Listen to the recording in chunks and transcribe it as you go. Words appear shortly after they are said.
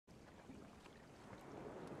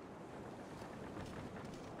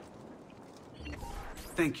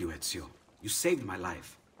thank you, Ezio. You saved my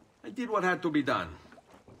life. I did what had to be done.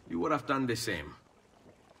 You would have done the same.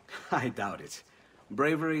 I doubt it.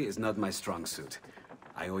 Bravery is not my strong suit.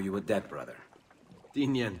 I owe you a debt, brother. Di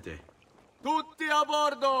niente. Tutti a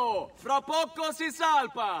bordo! Fra poco si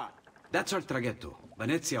salpa! That's our traghetto.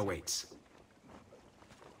 Venezia waits.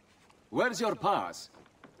 Where's your pass?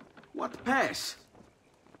 What pass?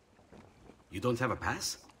 You don't have a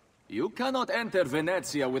pass? You cannot enter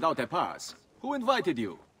Venezia without a pass. Who invited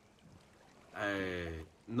you?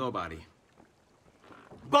 Nobody.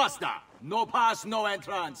 Basta! No pass, no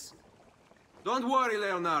entrance! Don't worry,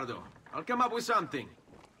 Leonardo. I'll come up with something.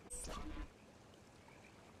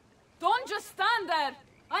 Don't just stand there!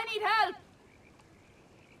 I need help!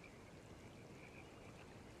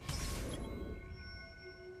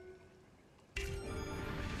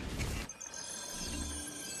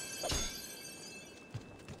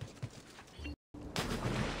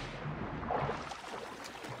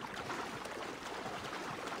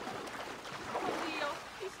 Oddio,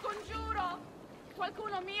 ti scongiuro!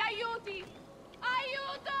 Qualcuno mi aiuti!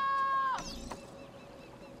 Aiuto!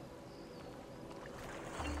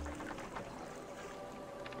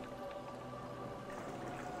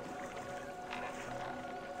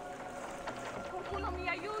 Qualcuno mi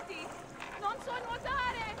aiuti! Non so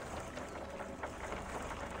nuotare!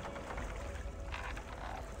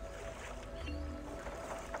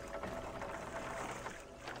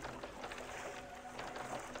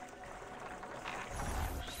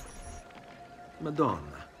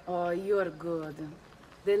 Madonna. Oh, you're good.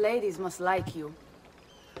 The ladies must like you.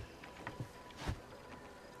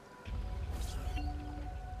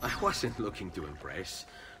 I wasn't looking to impress.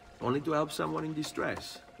 Only to help someone in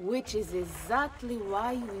distress. Which is exactly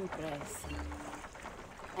why you impress.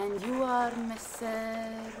 And you are Messer...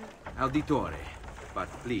 Auditore. But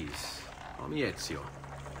please, call me Ezio.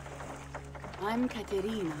 I'm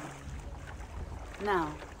Caterina. Now,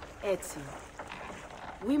 Ezio.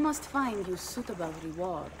 We must find you suitable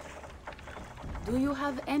reward. Do you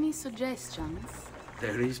have any suggestions?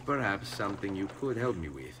 There is perhaps something you could help me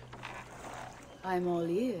with. I'm all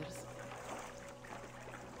ears.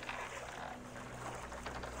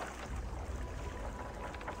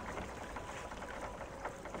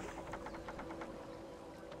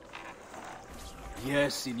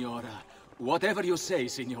 Yes, Signora. Whatever you say,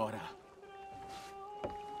 Signora.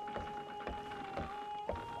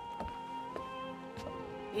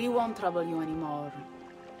 He won't trouble you anymore.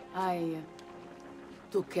 I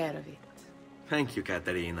took care of it. Thank you,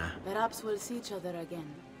 Caterina. Perhaps we'll see each other again.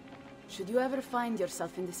 Should you ever find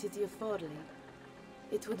yourself in the city of Forli,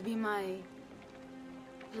 it would be my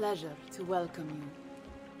pleasure to welcome you.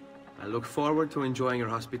 I look forward to enjoying your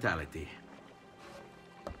hospitality.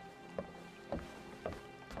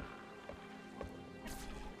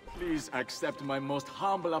 Please accept my most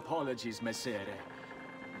humble apologies, Messere.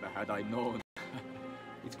 Had I known...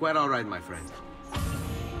 It's quite all right, my friend.